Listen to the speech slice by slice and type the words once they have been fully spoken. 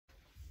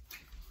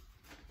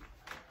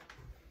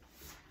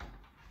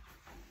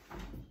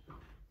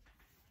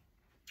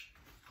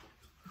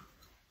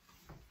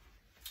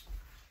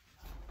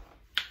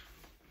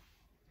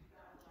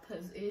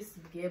Cause it's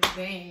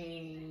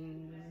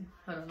giving.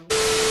 Hold on.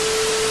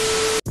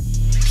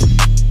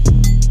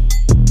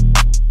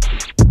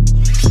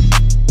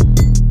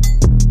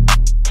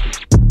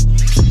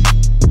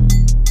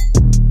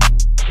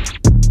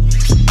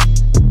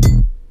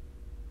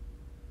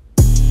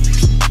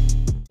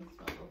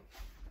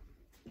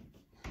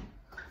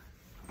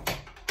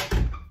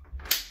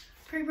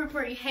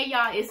 Hey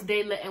y'all, it's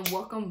Dayla and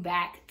welcome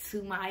back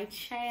to my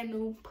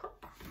channel.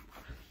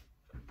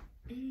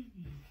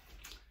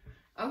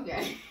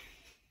 Okay.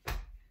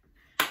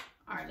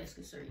 Alright, let's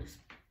get serious.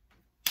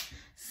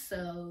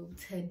 So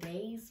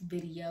today's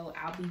video,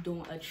 I'll be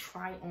doing a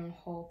try on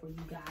haul for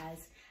you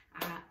guys.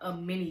 A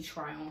mini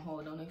try on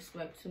haul. Don't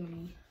expect too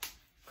many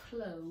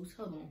clothes.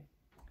 Hold on.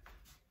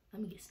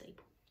 Let me get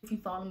stable. If you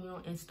follow me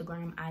on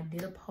Instagram, I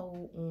did a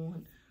poll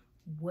on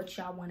what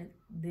y'all wanted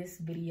this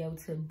video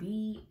to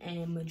be,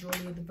 and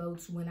majority of the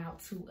votes went out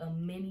to a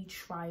mini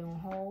try on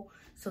haul.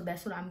 So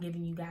that's what I'm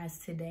giving you guys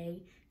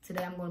today.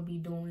 Today I'm going to be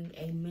doing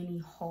a mini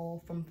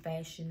haul from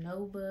Fashion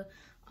Nova.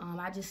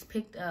 I just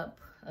picked up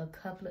a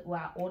couple of,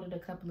 I ordered a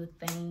couple of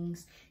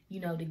things, you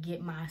know, to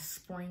get my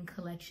spring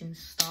collection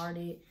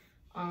started.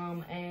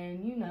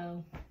 And you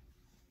know,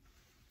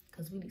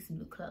 because we need some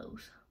new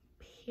clothes,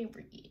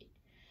 period.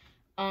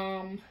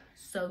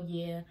 So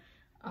yeah.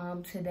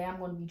 Today I'm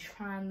going to be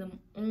trying them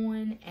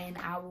on, and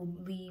I will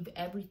leave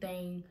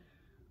everything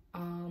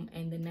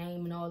and the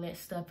name and all that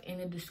stuff in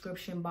the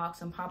description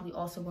box. I'm probably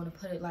also going to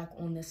put it like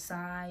on the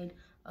side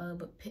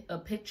of a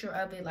picture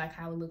of it, like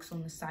how it looks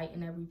on the site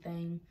and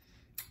everything,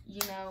 you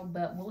know,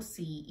 but we'll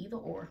see, either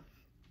or.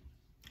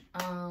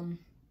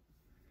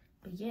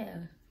 But yeah,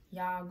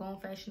 y'all go on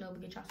Fashion Nova,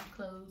 get y'all some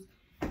clothes,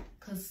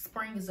 because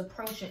spring is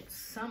approaching,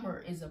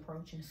 summer is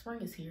approaching.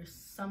 Spring is here,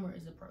 summer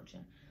is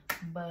approaching.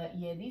 But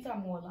yeah, these are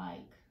more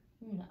like,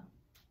 you know,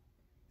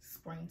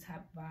 spring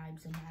type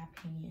vibes in my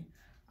opinion.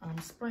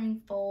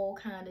 Spring, fall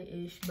kind of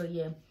ish. But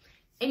yeah,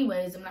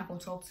 anyways, I'm not gonna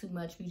talk too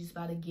much. We just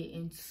about to get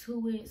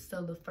into it.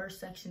 So the first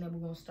section that we're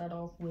gonna start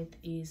off with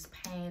is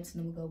pants,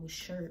 and then we'll go with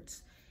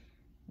shirts.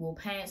 Well,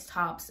 pants,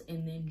 tops,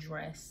 and then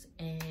dress.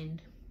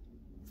 And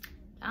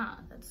yeah,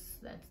 that's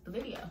the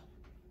video,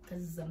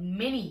 because it's a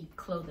mini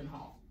clothing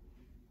haul.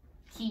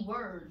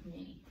 Keyword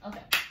mini.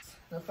 Okay.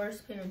 The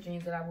first pair of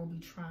jeans that I will be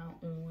trying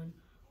on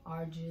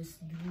are just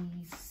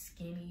these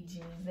skinny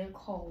jeans. They're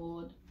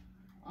called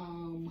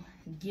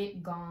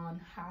Get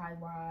Gone High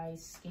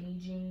Rise Skinny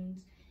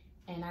Jeans.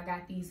 And I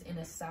got these in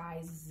a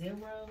size 0.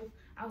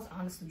 I was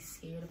honestly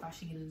scared if I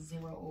should get a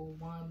 0 or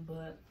 1,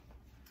 but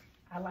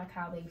I like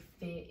how they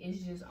fit.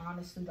 It's just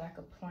honestly like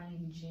a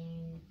plain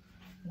jean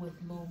with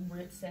little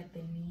rips at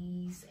the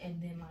knees,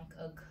 and then like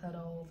a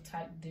cutoff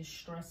type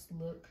distressed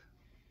look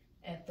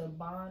at the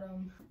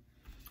bottom.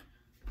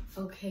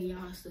 Okay,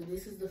 y'all, so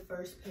this is the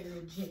first pair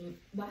of jeans.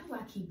 Why do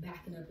I keep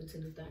backing up into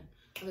the thing?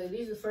 Okay,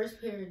 these are the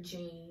first pair of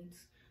jeans.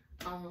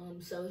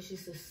 So it's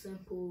just a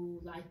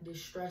simple, like,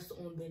 distress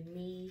on the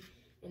knee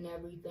and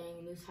everything.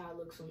 And this is how it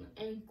looks on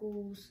the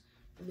ankles.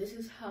 And this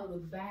is how the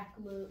back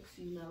looks,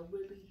 you know,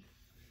 really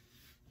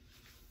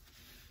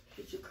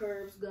get your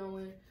curves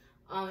going.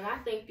 And I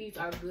think these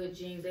are good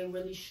jeans. They're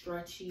really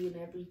stretchy and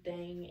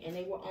everything. And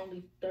they were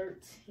only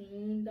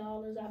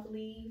 $13, I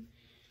believe.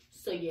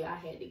 So, yeah, I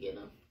had to get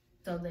them.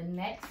 So the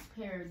next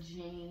pair of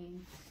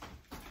jeans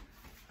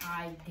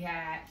I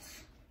got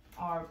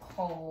are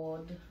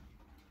called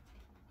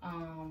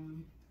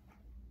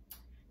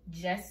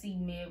Jessie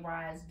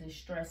Mid-Rise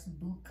Distressed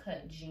Boot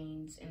Cut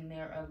Jeans, and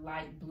they're a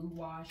light blue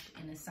wash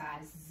in a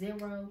size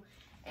 0.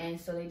 And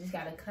so they just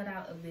got a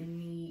cutout of the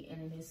knee, and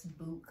then this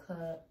boot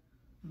cut.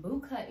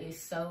 Boot cut is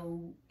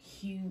so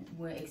cute,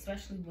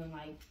 especially when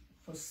like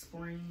for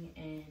spring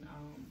and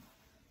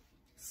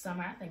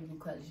summer. I think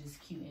boot cut is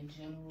just cute in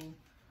general.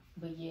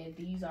 But yeah,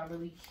 these are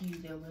really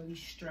cute. They're really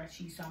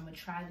stretchy. So I'm going to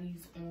try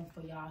these on for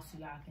y'all so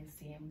y'all can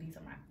see them. These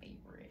are my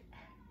favorite.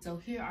 So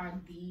here are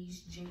these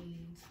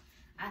jeans.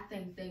 I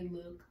think they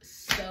look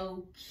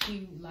so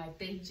cute. Like,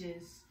 they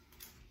just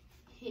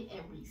hit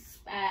every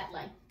spot,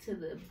 like, to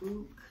the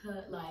boot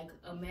cut. Like,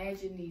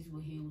 imagine these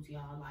with heels,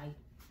 y'all. Like,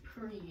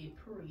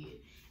 period.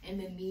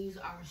 And then these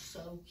are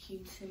so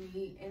cute to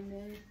me. And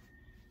then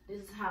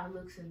this is how it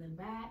looks in the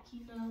back,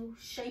 you know.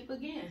 Shape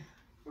again,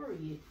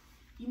 period.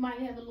 You might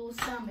have a little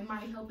something, it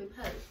might help it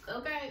poke,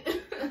 okay?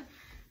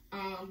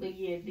 But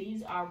yeah,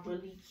 these are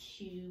really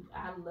cute.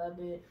 I love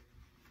it.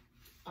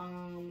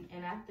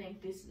 And I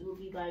think this will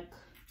be like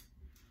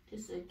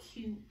just a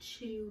cute,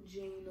 chill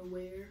jean to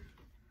wear.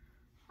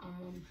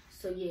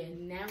 So yeah,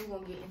 now we're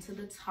gonna get into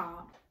the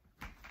top.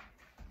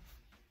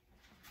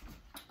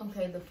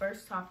 Okay, the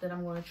first top that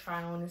I'm gonna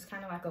try on is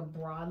kind of like a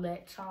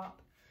bralette top.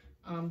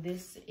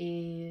 This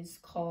is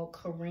called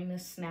Karina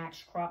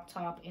Snatch Crop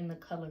Top in the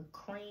color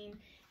cream.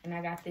 And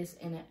I got this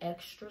in an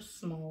extra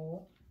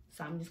small.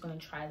 So I'm just going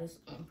to try this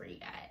on for you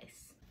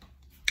guys.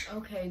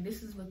 Okay,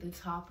 this is what the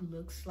top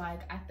looks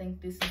like. I think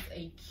this is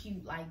a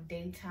cute, like,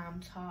 daytime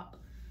top.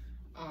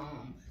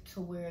 To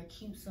wear a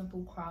cute,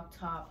 simple crop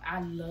top.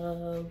 I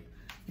love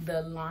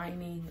the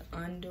lining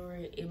under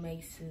it, it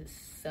makes it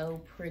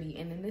so pretty.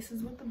 And then this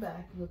is what the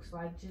back looks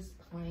like, just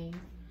plain.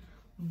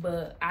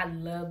 But I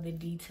love the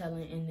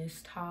detailing in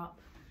this top.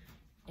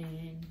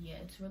 And yeah,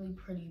 it's really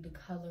pretty. The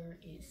color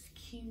is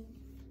cute.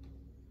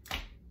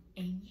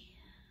 And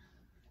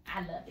yeah, I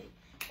love it.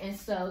 And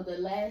so the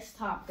last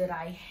top that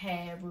I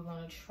have, we're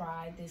gonna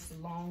try this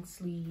long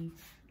sleeve,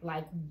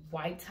 like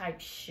white type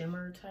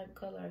shimmer type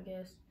color, I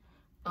guess.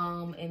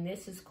 And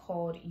this is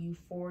called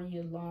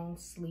Euphoria long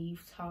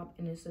sleeve top,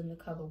 and it's in the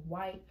color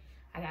white.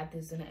 I got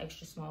this in an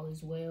extra small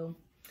as well.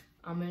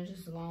 And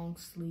just long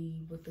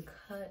sleeve with the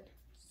cut.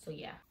 So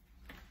yeah.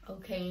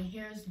 Okay, and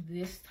here's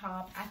this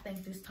top. I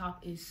think this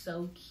top is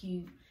so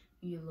cute.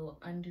 You get a little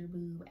under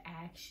boob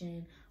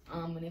action.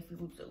 And if your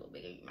boobs are a little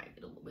bigger, you might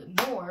get a little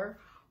bit more.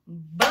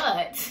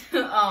 But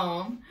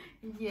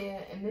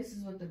yeah, and this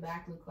is what the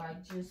back look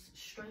like, just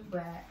straight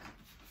back.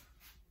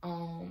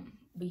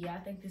 But yeah, I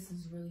think this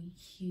is really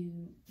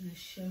cute. The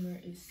shimmer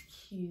is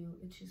cute.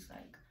 It's just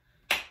like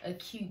a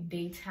cute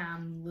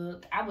daytime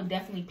look. I would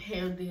definitely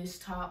pair this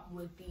top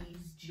with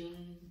these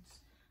jeans.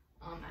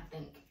 I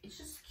think it's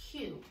just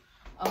cute.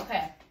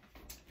 Okay,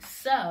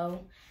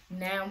 so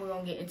now we're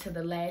gonna get into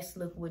the last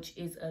look, which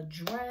is a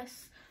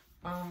dress.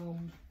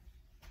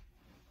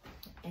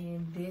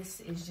 And this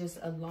is just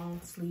a long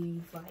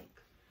sleeve,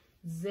 like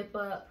zip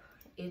up.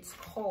 It's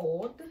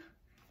called,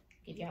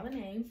 give y'all the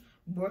name,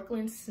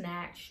 Brooklyn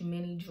Snatch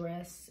mini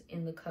dress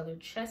in the color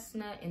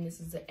chestnut, and this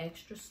is an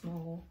extra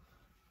small.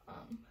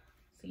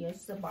 So yeah,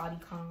 it's a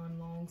bodycon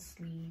long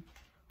sleeve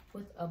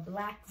with a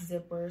black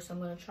zipper. So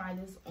I'm gonna try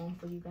this on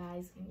for you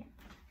guys. And yeah.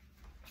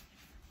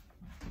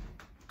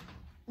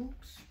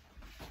 Oops,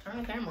 turn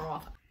the camera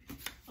off.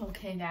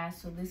 Okay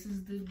guys, so this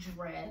is the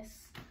dress.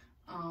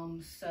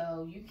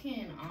 So you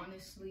can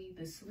honestly,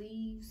 the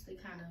sleeves, they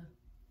kind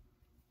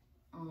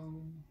of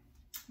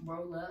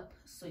roll up,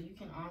 so you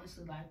can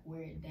honestly like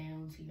wear it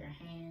down to your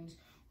hands,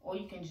 or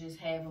you can just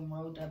have them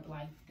rolled up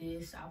like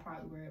this. I'll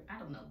probably wear it, I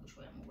don't know which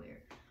way I'm gonna wear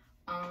it.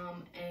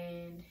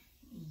 And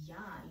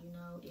yeah, you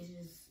know,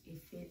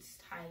 it fits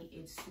tight,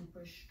 it's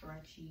super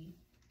stretchy,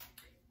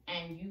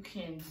 and you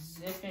can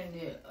zip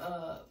it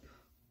up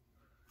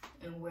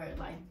and wear it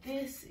like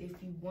this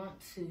if you want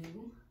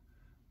to.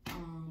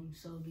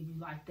 So it'll give you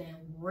like that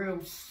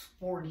real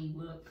sporty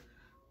look.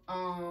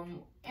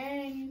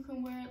 And you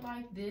can wear it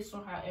like this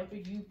or however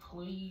you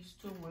please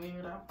to wear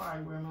it. I'll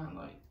probably wear mine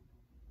like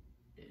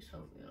this.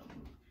 Hopefully I don't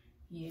move.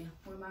 Yeah,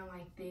 wear mine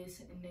like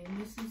this. And then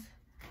this is,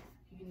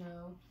 you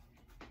know,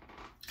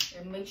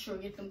 and make sure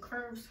you get them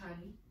curves,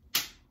 honey.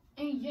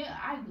 And yeah,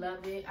 I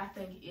love it. I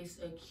think it's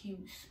a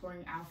cute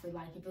spring outfit.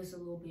 Like if it's a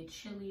little bit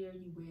chillier,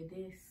 you wear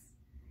this.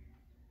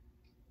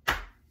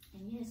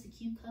 And yeah, it's a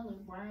cute color,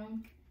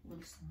 brown.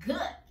 Looks good.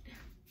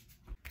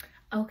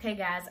 Okay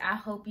guys, I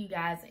hope you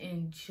guys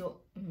enjoy.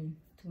 Too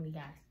many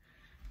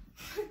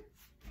guys.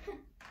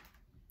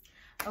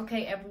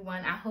 Okay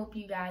everyone, I hope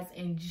you guys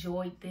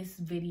enjoyed this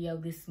video,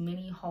 this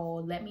mini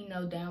haul. Let me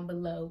know down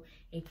below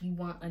if you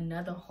want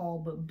another haul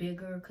but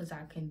bigger, because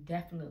I can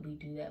definitely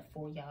do that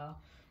for y'all.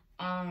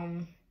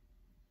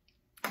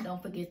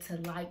 Don't forget to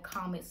like,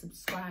 comment,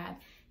 subscribe,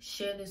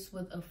 share this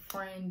with a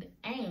friend,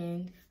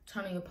 and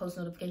turn on your post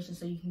notifications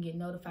so you can get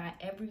notified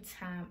every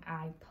time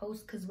I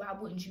post. Because why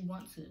wouldn't you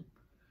want to?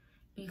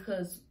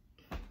 Because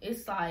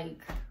it's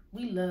like,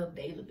 we love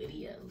daily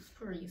videos.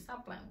 Please,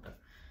 stop playing with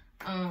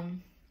her.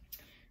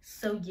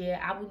 So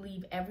yeah, I will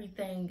leave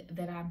everything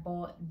that I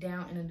bought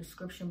down in the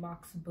description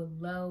box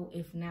below,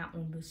 if not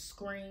on the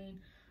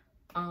screen.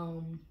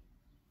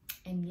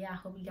 And yeah, I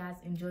hope you guys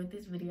enjoyed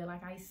this video,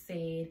 like I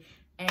said.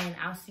 And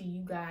I'll see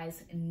you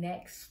guys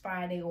next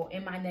Friday, or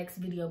in my next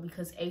video,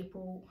 because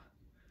April,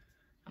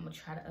 I'm gonna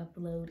try to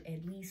upload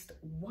at least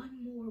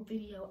one more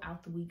video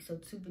out the week. So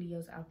 2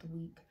 videos out the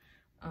week.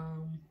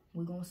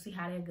 We're gonna see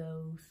how that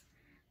goes.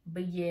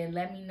 But yeah,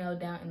 let me know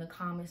down in the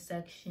comment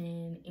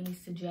section any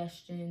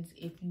suggestions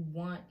if you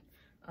want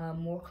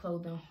more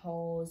clothing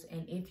hauls,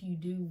 and if you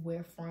do,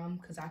 where from,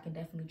 because I can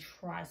definitely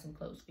try some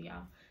clothes for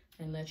y'all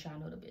and let y'all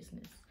know the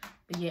business.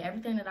 But yeah,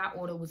 everything that I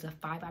ordered was a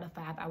 5 out of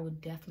 5. I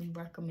would definitely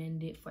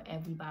recommend it for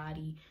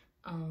everybody.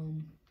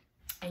 And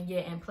yeah,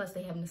 and plus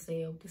they having a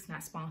sale. It's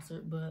not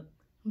sponsored, but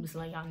I'm just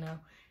letting y'all know.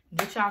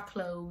 Get y'all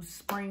clothes.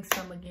 Spring,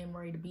 summer getting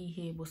ready to be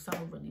here. Well,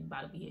 summer really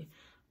about to be here.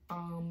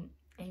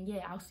 And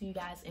yeah, I'll see you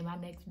guys in my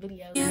next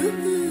video.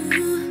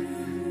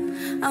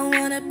 I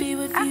wanna be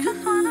with you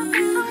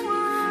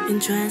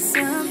and try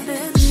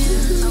something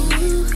new.